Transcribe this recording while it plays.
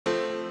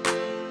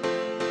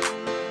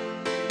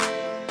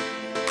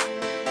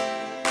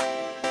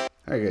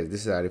Hi guys,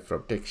 this is Arif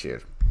from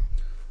TechShare.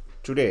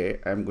 Today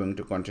I'm going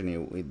to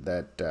continue with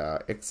that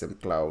XM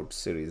Cloud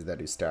series that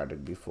we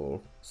started before.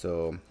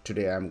 So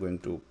today I'm going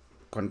to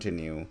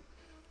continue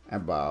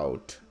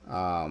about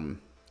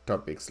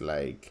topics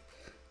like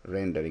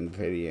rendering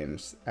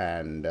variants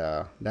and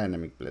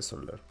dynamic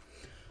placeholder.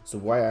 So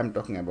why I'm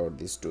talking about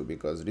these two,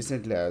 because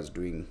recently I was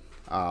doing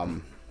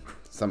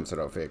some sort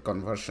of a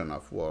conversion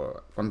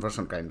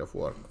kind of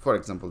work. For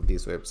example,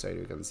 this website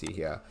you can see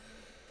here.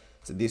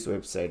 So this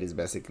website is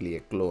basically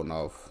a clone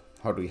of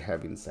what we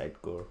have in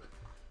Sitecore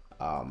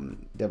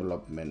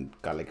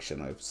development collection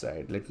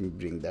website. Let me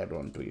bring that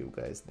one to you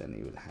guys, then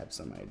you will have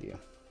some idea.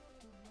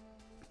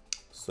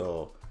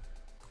 So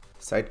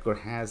Sitecore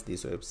has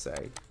this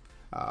website,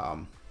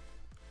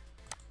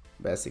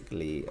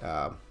 basically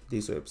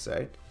this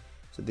website.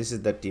 So this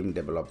is the team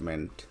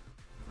development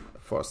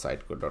for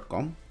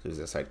sitecore.com. So it's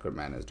a Sitecore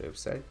managed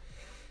website.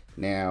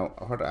 Now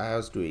what I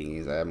was doing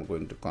is I am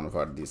going to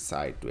convert this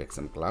site to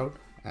XM Cloud,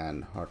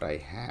 and what I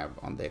have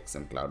on the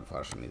XM Cloud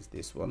version is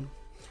this one.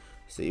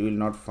 So you will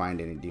not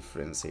find any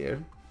difference here.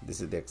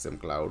 This is the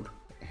XM Cloud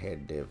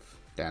head dev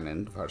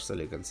tenant Vercel.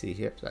 You can see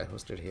here. So I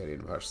hosted here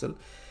in Vercel.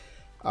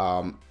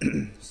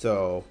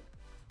 So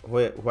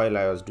while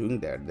I was doing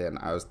that, then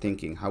I was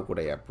thinking, how could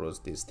I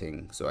approach this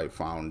thing? So I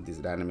found this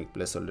dynamic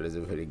placeholder is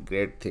a very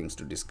great things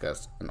to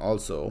discuss, and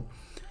also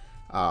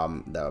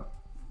the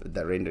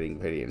rendering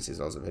variance is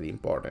also very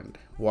important.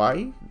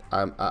 Why?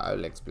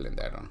 I'll explain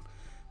that on.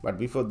 But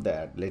before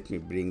that, let me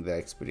bring the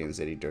experience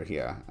editor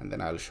here, and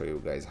then I'll show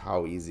you guys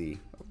how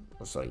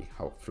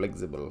how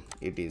flexible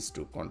it is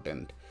to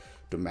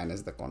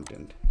manage the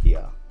content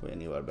here when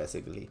you are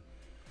basically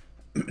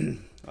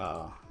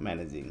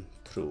managing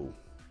through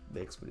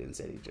the experience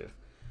editor.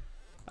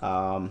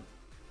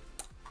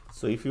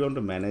 So if you want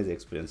to manage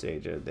experience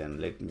editor, then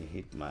let me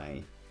hit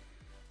my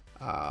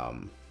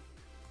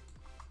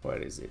where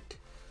is it?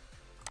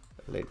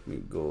 Let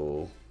me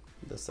go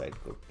the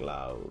Sitecore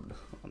Cloud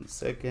 1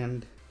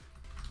 second.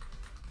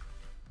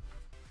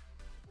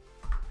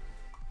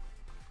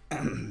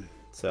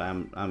 So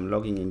I'm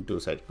logging into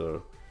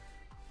Sitecore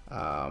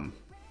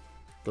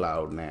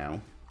Cloud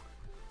now,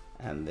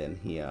 and then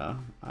here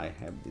I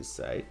have this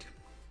site.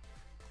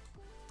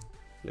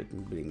 Let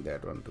me bring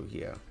that one to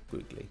here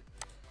quickly.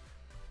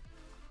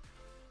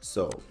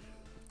 So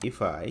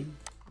if I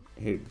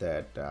hit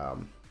that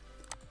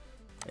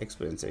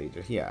experience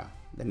editor here,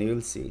 then you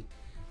will see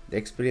the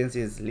experience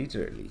is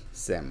literally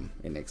same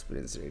in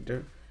experience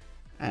editor,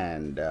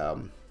 and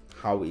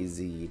how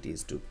easy it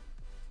is to,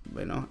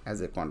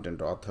 as a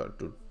content author,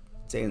 to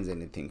change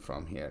anything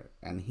from here.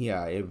 And here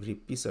every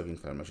piece of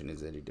information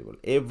is editable.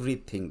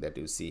 Everything that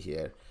you see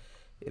here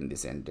in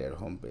this entire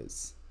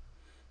homepage,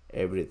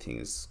 everything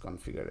is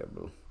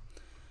configurable.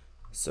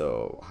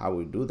 So how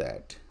we do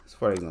that? So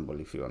for example,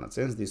 if you want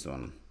to change this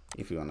one,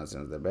 if you want to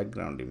change the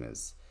background image,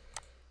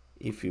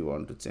 if you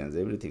want to change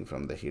everything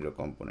from the hero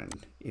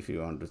component, if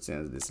you want to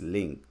change this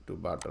link to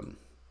button,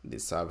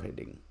 this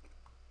subheading,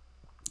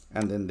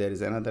 and then there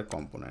is another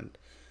component,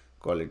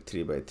 call it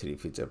 3x3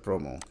 feature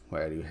promo,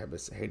 where you have a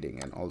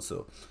heading and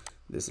also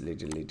this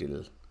little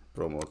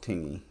promo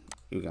thingy.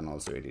 You can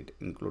also edit,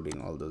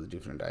 including all those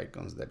different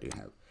icons that you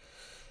have.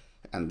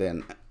 And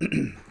then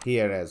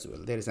here as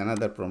well, there is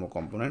another promo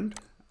component.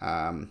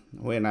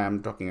 When I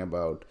am talking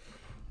about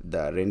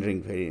the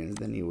rendering variants,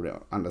 then you would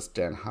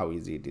understand how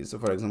easy it is. So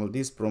for example,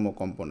 this promo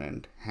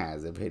component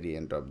has a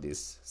variant of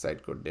this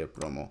Sitecore dev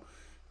promo,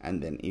 and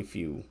then if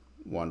you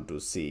want to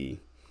see,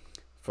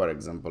 for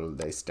example,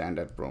 the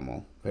standard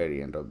promo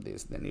variant of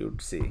this, then you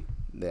would see,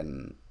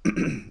 then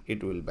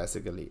it will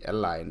basically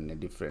align in a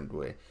different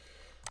way.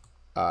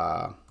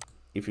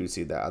 If you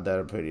see the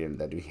other variant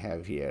that we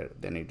have here,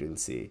 then it will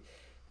see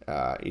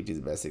it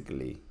is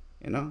basically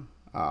in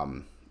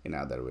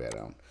other way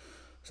around.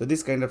 So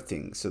this kind of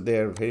thing, so they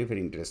are very, very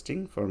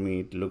interesting. For me,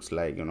 it looks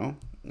like,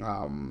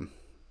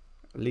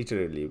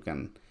 literally you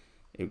can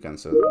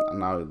so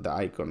now the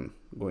icon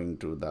going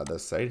to the other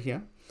side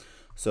here.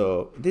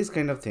 So this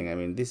kind of thing, I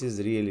mean, this is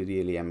really,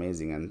 really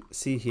amazing. And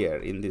see here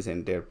in this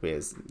entire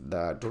page,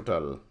 the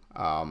total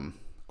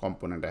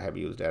component I have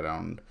used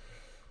around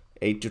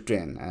 8 to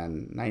 10,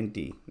 and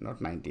 90,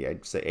 not 90,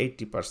 I'd say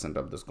 80%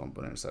 of those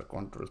components are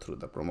controlled through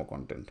the promo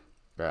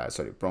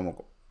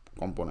promo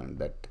component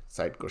that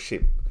Sitecore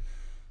ship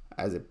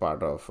as a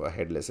part of a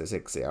headless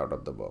SXA out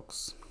of the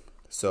box.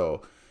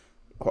 So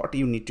what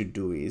you need to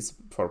do is,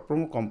 for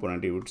promo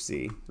component, you would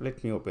see,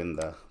 let me open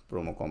the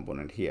promo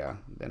component here,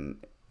 then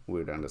we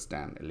would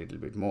understand a little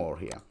bit more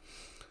here.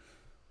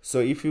 So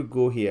if you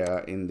go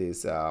here in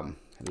this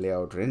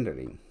layout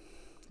rendering,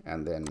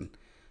 and then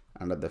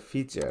under the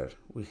feature,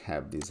 we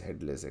have this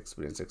headless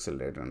experience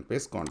accelerator and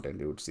paste content,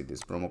 you would see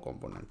this promo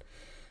component.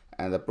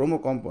 And the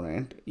promo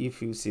component,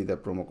 if you see the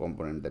promo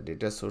component, the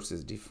data source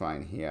is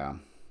defined here,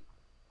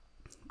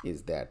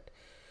 is that.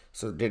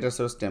 So data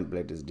source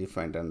template is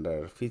defined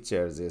under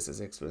features, CSS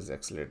experience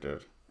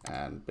accelerator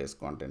and paste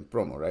content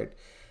promo, right?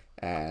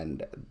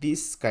 And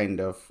this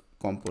kind of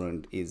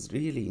component is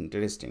really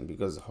interesting,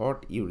 because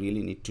what you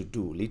really need to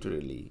do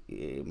literally,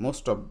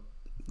 most of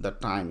the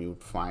time you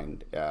would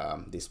find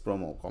this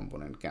promo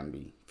component can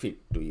be fit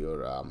to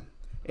your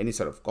any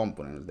sort of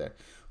component that,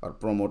 or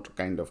promote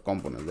kind of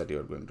component that you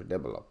are going to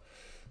develop.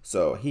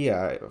 So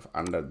here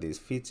under this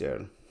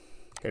feature,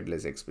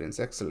 headless experience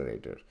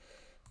accelerator,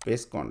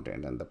 paste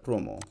content, and the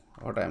promo,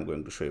 what I'm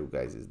going to show you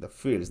guys is the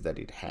fields that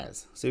it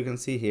has. So you can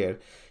see here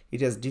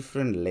it has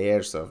different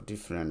layers of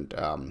different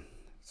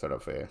sort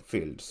of a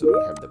field. So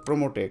we have the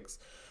promo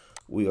text,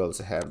 we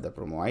also have the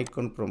promo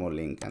icon, promo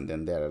link, and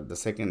then there are the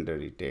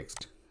secondary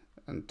text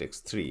and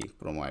text 3,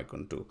 promo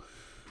icon 2.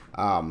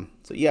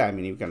 So yeah, I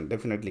mean, you can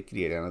definitely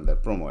create another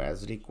promo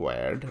as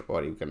required,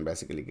 or you can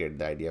basically get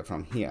the idea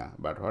from here.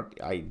 But what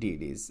I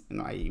did is,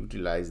 I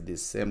utilized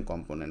this same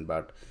component,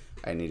 but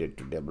I needed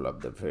to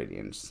develop the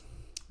variants.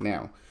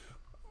 Now,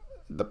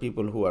 the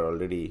people who are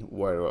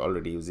were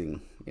already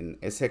using in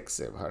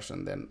SXA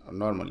version, then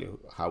normally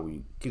how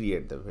we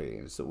create the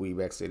variants. So we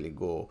actually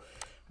go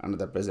under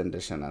the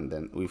presentation, and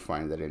then we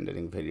find the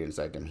rendering variants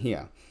item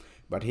here.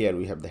 But here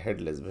we have the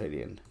headless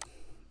variant.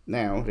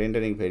 Now,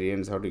 rendering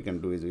variants, what we can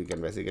do is we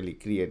can basically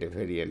create a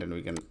variant, and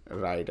we can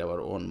write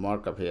our own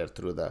markup here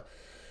through the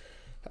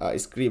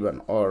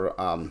Scriven, or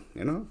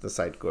the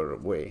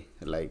Sitecore way,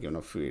 like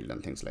field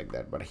and things like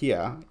that. But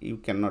here you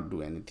cannot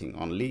do anything,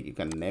 only you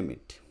can name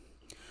it.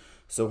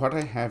 So what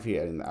I have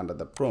here under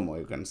the promo,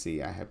 you can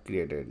see I have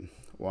created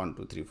 1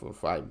 2 3 4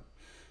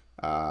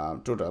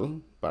 5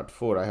 total, but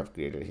 4 I have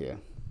created here.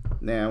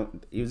 Now,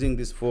 using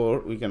this 4,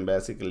 we can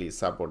basically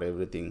support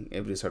everything,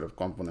 every sort of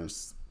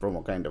components,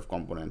 promo kind of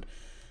component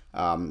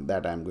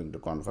that I'm going to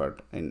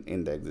convert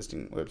in the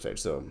existing website.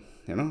 So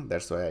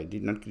that's why I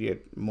did not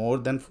create more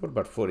than 4,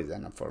 but 4 is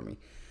enough for me.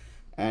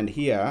 And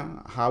here,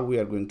 how we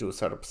are going to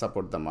sort of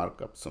support the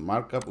markup. So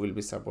markup will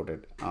be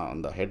supported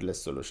on the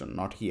headless solution,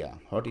 not here.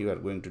 What you are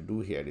going to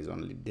do here is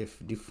only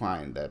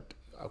define that,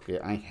 okay,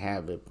 I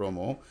have a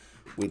promo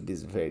with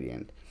this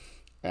variant,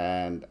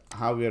 and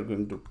how we are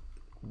going to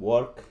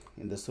work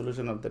in the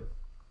solution of the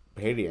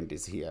variant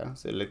is here.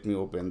 So let me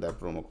open the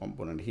promo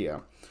component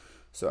here.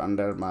 So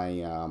under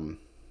my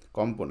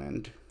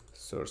component,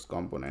 source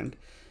component,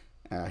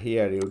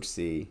 here you would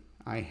see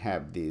I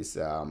have this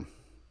 1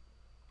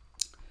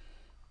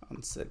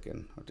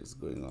 second, what is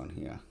going on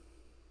here?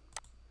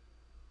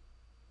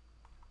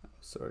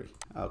 Sorry.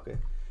 Okay,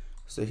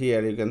 so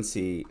here you can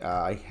see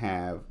I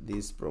have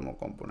this promo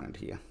component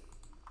here.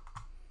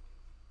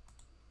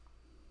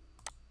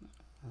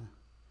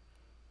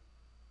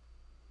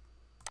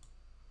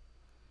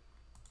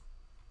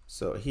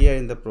 So here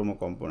in the promo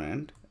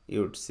component,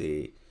 you would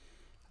see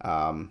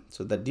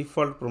so the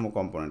default promo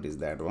component is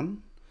that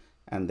one,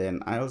 and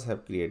then I also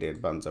have created a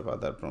bunch of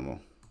other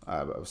promo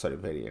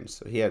variants.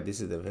 So here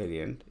this is the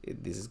variant,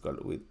 this is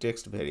called with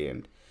text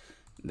variant.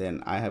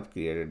 Then I have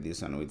created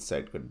this one with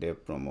Sitecore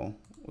dev promo,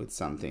 with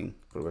something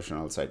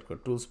professional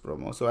Sitecore tools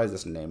promo. So I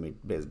just name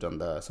it based on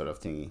the sort of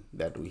thing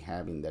that we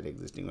have in that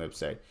existing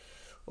website,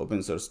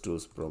 open source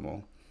tools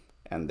promo,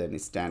 and then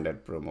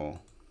standard promo,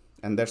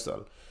 and that's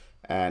all.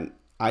 And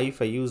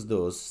if I use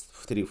those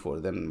 3 4,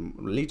 then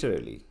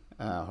literally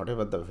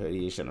whatever the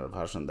variation or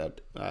version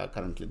that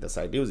currently the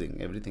site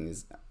using, everything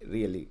is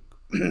really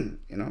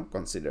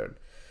considered,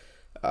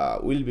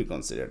 will be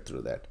considered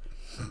through that.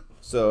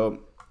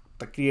 So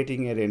the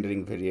creating a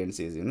rendering variants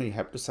is, you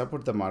have to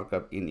support the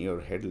markup in your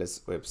headless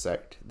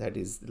website, that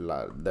is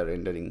the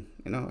rendering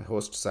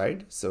host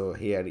side. So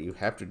here you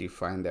have to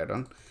define that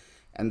on,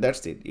 and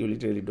that's it. You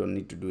literally don't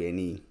need to do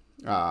any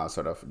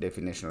sort of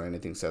definition or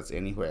anything such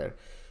anywhere.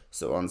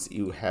 So once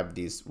you have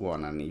this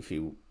one, and if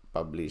you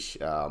publish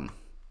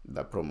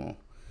the promo,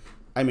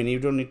 I mean, you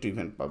don't need to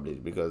even publish,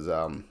 because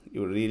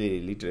you really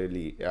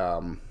literally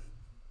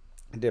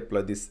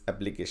deploy this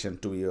application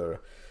to your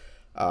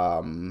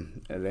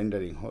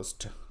rendering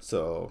host.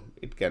 So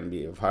it can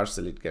be a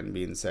parcel, it can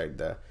be inside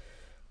the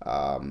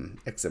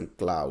XM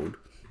Cloud.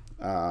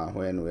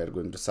 When we are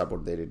going to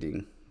support the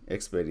editing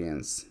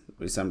experience,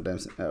 we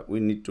sometimes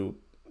we need to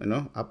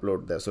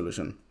upload the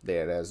solution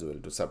there as well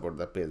to support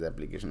the page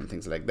application and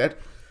things like that.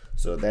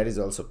 So that is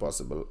also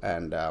possible,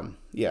 and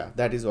yeah,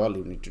 that is all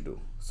you need to do.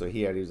 So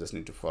here you just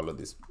need to follow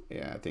this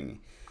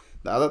thing.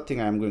 The other thing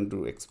I'm going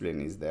to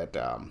explain is that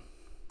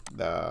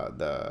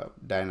the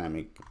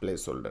dynamic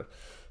placeholder.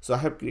 So I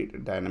have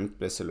created dynamic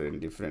placeholder in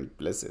different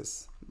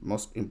places.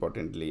 Most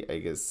importantly, I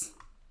guess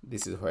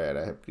this is where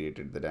I have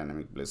created the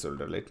dynamic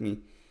placeholder. Let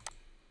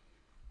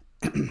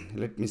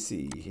me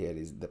see, here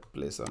is the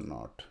place or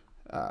not.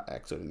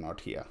 Actually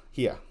not here.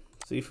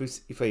 So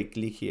if I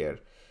click here,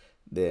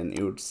 then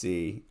you would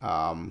see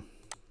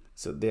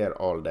so they are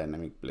all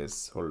dynamic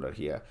placeholder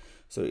here.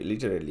 So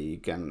literally you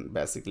can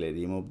basically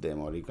remove them,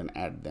 or you can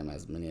add them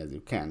as many as you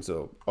can.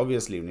 So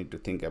obviously you need to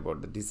think about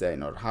the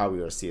design or how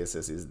your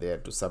CSS is there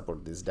to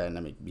support this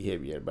dynamic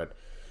behavior, but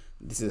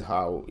this is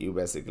how you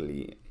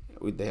basically,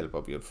 with the help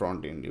of your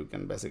front end, you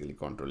can basically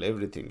control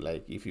everything.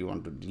 Like if you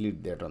want to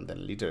delete that one,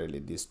 then literally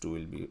this tool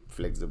will be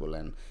flexible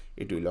and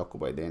it will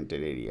occupy the entire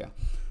area.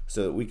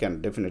 So we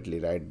can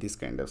definitely write this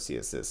kind of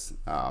CSS,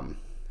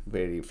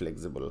 very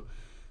flexible,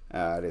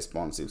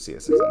 responsive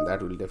CSS, and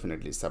that will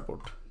definitely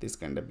support this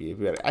kind of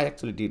behavior. I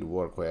actually did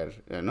work where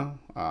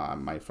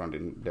my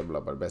front-end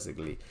developer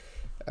basically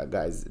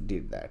guys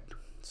did that.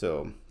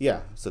 So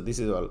yeah, so this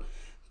is all.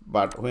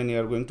 But when you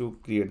are going to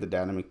create the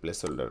dynamic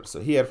placeholder, so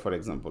here for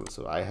example,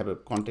 so I have a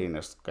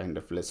containers kind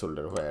of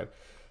placeholder where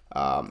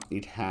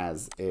it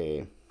has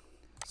a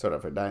sort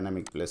of a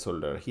dynamic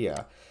placeholder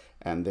here,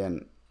 and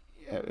then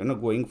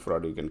going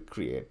forward you can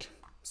create.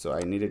 So I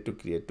needed to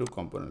create two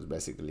components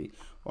basically.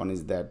 One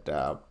is that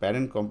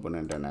parent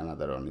component, and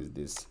another one is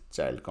this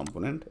child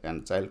component,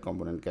 and child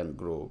component can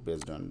grow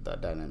based on the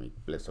dynamic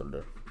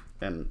placeholder,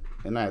 and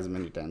as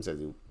many times as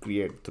you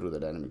create through the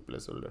dynamic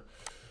placeholder.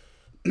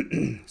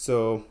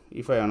 So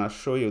if I want to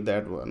show you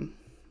that one,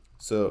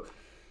 so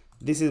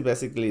this is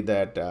basically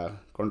that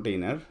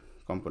container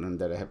component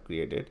that I have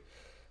created,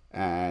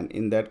 and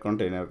in that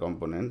container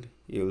component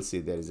you will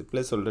see there is a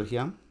placeholder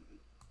here,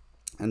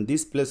 and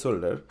this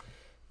placeholder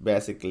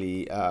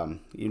basically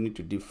you need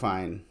to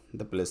define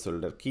the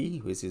placeholder key,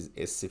 which is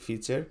SC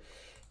feature,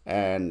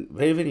 and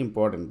very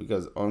important,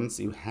 because once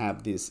you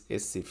have this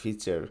SC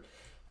feature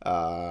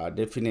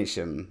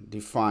definition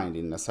defined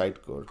in the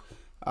Sitecore,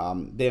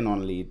 then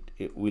only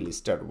it will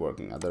start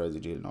working, otherwise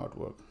it will not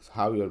work. So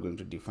how you are going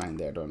to define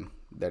that on,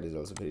 that is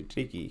also very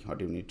tricky.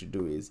 What you need to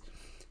do is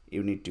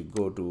you need to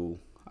go to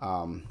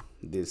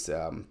this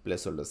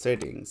placeholder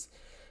settings,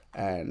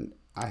 and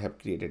I have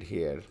created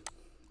here,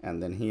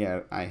 and then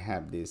here I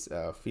have this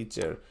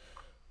feature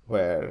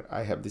where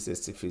I have this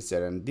SC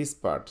feature and this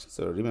part.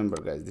 So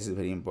remember guys, this is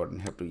very important,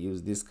 you have to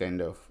use this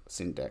kind of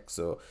syntax.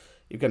 So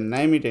you can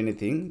name it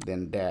anything,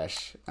 then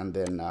dash, and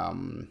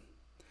then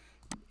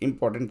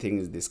important thing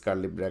is this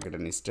curly bracket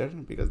and star,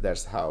 because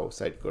that's how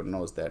Sitecore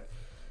knows that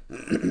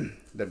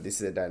that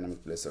this is a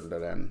dynamic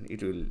placeholder, and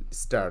it will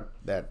start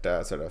that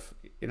sort of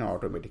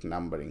automatic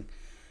numbering.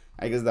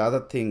 I guess the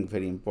other thing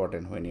very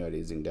important when you are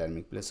using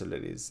dynamic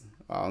placeholder is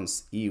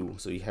once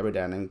so you have a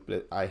dynamic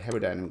I have a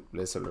dynamic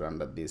placeholder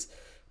under this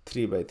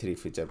 3x3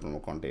 feature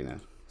promo container.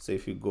 So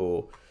if you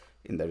go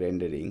in the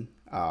rendering,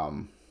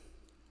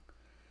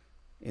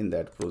 in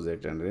that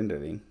project and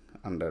rendering,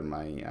 under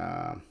my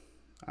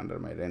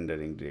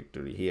rendering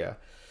directory here,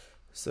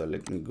 so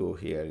let me go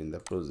here in the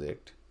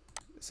project.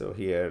 So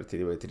here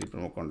 3x3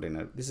 promo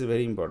container, this is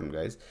very important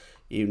guys.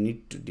 You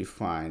need to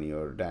define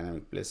your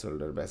dynamic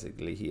placeholder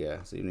basically here.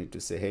 So you need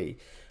to say, hey,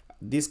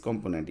 this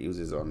component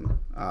uses on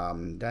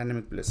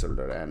dynamic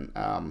placeholder,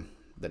 and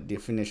the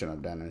definition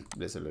of dynamic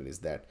placeholder is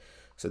that.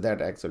 So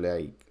that actually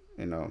I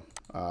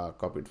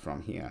copied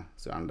from here.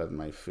 So under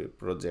my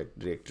project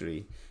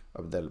directory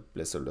of the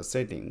placeholder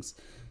settings,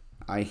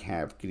 I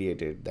have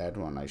created that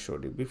one I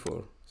showed you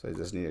before. So I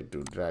just needed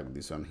to drag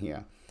this one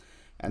here,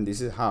 and this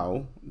is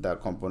how the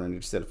component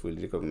itself will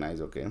recognize,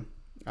 okay,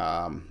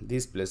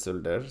 this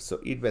placeholder. So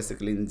it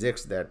basically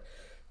injects that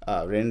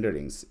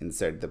renderings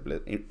inside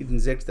the it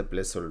injects the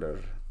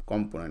placeholder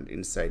component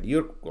inside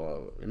your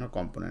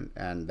component,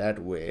 and that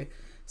way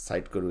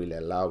Sitecore will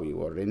allow you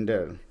or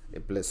render a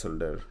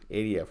placeholder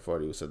area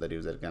for you, so that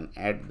user can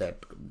add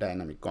that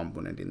dynamic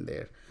component in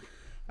there.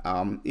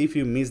 If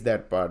you miss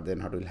that part,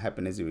 then what will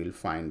happen is you will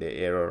find an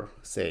error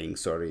saying,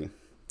 sorry,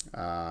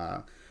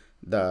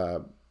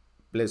 the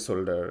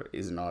placeholder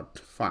is not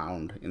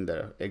found in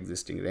the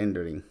existing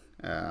rendering.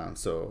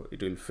 So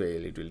it will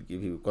fail, it will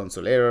give you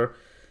console error,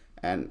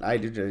 and I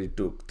literally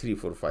took 3,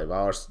 4, 5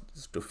 hours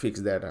to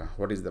fix that.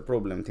 What is the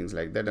problem, things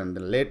like that, and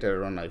then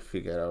later on I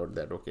figure out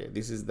that okay,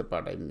 this is the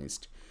part I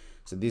missed.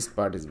 So this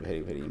part is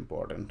very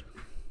important.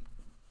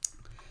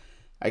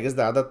 I guess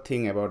the other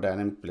thing about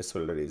dynamic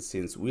placeholder is,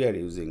 since we are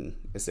using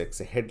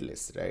SX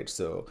headless, right?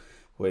 So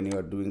when you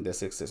are doing the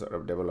SX sort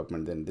of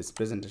development, then this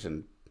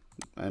presentation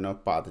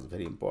path is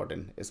very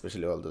important,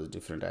 especially all those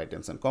different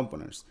items and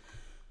components.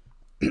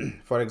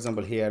 For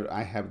example, here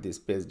I have this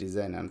page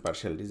design and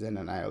partial design,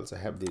 and I also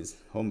have this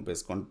home page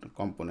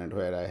component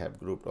where I have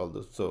grouped all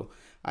those. So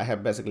I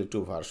have basically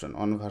two versions.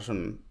 One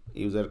version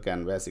user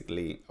can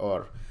basically,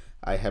 or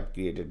I have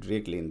created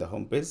directly in the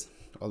home page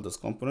all those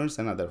components.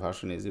 Another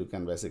version is you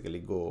can basically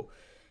go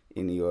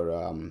in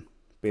your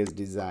page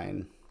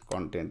design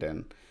content,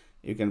 and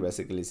you can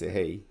basically say,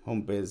 hey,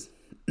 home page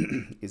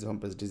is home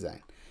page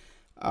design.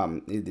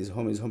 This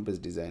home is home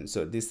page design.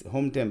 So this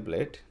home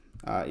template,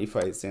 if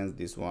I change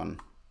this one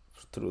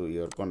through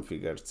your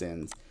configure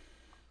change,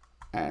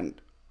 and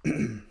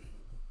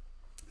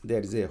there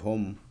is a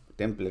home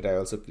template I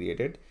also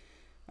created,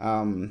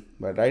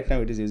 but right now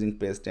it is using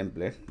page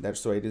template,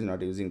 that's why it is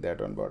not using that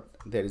one, but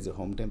there is a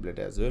home template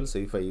as well. So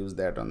if I use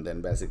that one,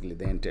 then basically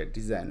the entire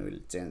design will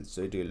change.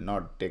 So it will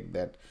not take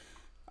that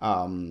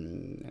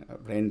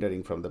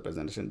rendering from the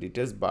presentation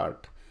details,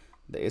 but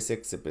the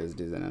SX page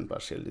design and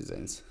partial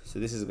designs. So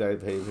this is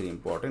very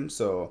important.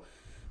 So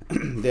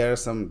there are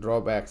some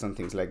drawbacks and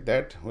things like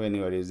that when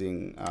you are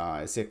using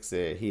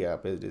SX here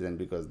page design,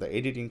 because the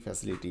editing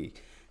facility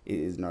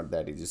is not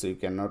that easy. So you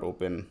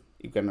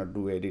cannot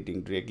do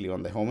editing directly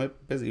on the home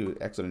page. You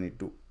actually need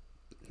to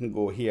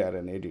go here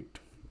and edit.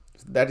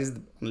 That is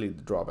only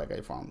the drawback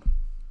I found.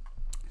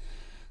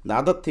 The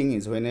other thing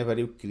is whenever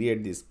you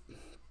create these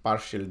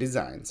partial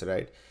designs,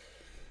 right?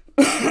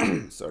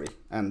 Sorry.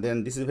 And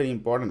then this is very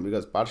important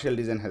because partial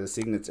design has a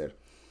signature.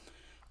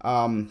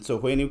 So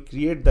when you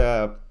create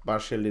the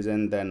partial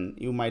design, then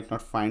you might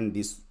not find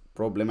this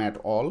problem at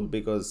all,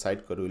 because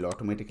Sitecore will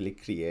automatically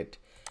create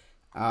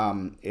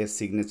a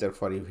signature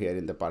for you here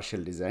in the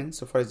partial design.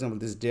 So for example,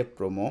 this dev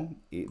promo,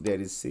 there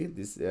is, see,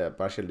 this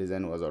partial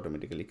design was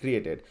automatically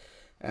created,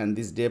 and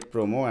this dev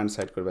promo and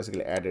Sitecore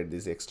basically added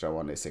this extra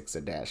one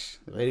SX dash.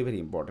 Very, very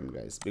important,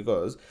 guys,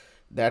 because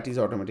that is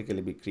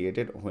automatically be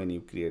created when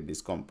you create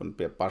this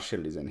component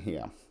partial design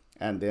here,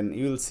 and then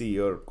you will see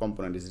your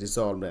component is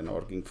resolved and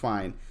working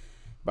fine.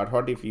 But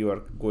what if you are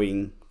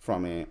going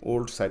from a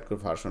old Sitecore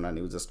version and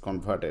you just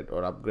converted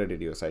or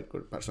upgraded your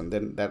Sitecore version?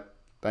 Then that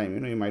time, you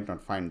know, you might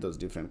not find those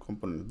different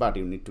components, but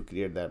you need to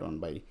create that one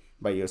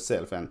by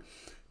yourself. And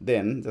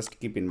then just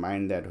keep in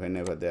mind that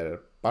whenever there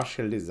are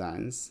partial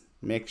designs,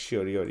 make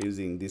sure you're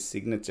using this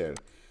signature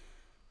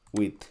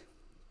with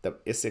the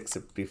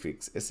SX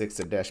prefix,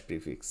 SX dash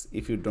prefix.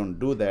 If you don't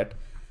do that,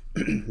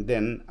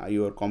 then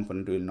your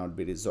component will not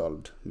be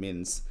resolved.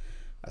 Means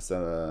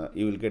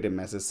you will get a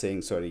message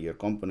saying, sorry, your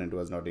component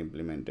was not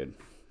implemented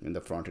in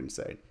the front end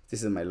side.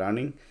 This is my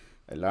learning.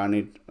 I learned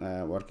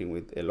it working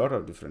with a lot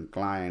of different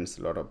clients,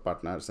 a lot of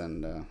partners,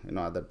 and you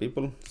know, other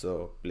people.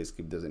 So please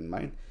keep this in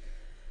mind.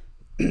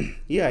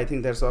 Yeah, I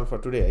think that's all for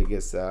today. I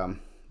guess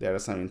there are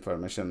some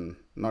information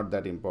not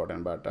that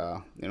important, but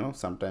you know,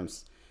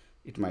 sometimes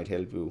it might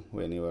help you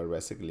when you are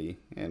basically,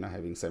 you know,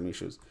 having some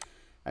issues.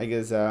 I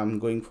guess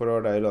going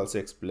forward, I will also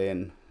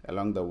explain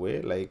along the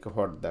way, like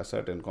what the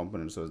certain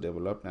components was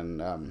developed,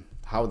 and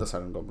how the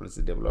certain components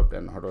is developed,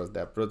 and what was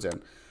the approach.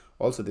 And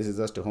also, this is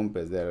just a home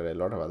page. There are a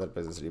lot of other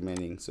pages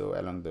remaining. So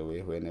along the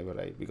way, whenever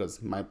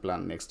because my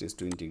plan next is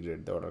to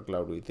integrate the Oracle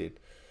Cloud with it,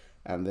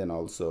 and then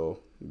also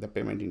the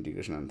payment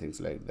integration and things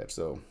like that.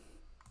 So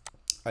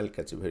I'll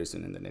catch you very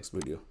soon in the next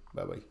video.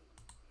 Bye bye.